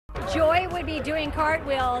would be doing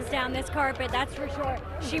cartwheels down this carpet, that's for sure.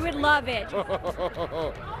 She would love it.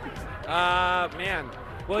 Man.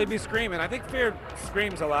 Well, he'd be screaming. I think fear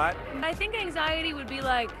screams a lot. I think anxiety would be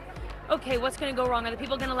like, okay, what's going to go wrong? Are the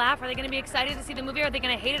people going to laugh? Are they going to be excited to see the movie? Are they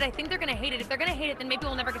going to hate it? I think they're going to hate it. If they're going to hate it, then maybe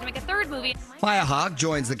we'll never get to make a third movie. Maya Hawke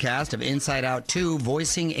joins the cast of Inside Out 2,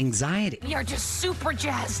 voicing anxiety. We are just super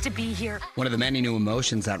jazzed to be here. One of the many new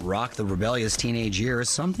emotions that rock the rebellious teenage years,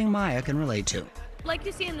 something Maya can relate to. Like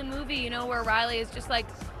you see in the movie, you know, where Riley is just like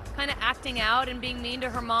kind of acting out and being mean to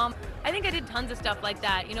her mom. I think I did tons of stuff like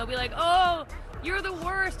that, you know, be like, oh, you're the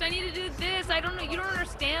worst. I need to do this. I don't know. You don't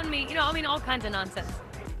understand me. You know, I mean, all kinds of nonsense.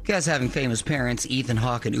 Guess having famous parents Ethan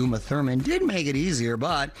Hawke and Uma Thurman did make it easier,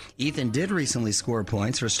 but Ethan did recently score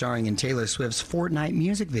points for starring in Taylor Swift's Fortnight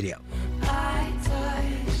music video.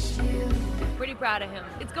 Pretty proud of him.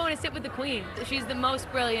 It's going to sit with the queen. She's the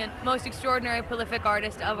most brilliant, most extraordinary, prolific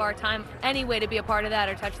artist of our time. Any way to be a part of that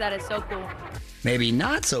or touch that is so cool. Maybe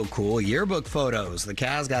not so cool yearbook photos. The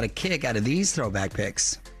cast got a kick out of these throwback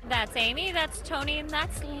pics. That's Amy, that's Tony, and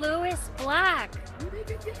that's Louis Black.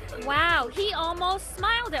 Wow, he almost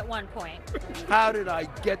smiled at one point. How did I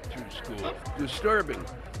get through school? Disturbing.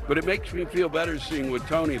 But it makes me feel better seeing what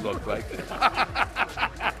Tony looked like.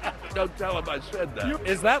 Don't tell him I said that.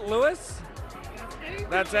 Is that Louis?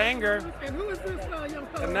 That's anger. And who is this young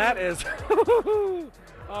fellow? And that is...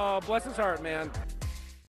 Oh, bless his heart, man.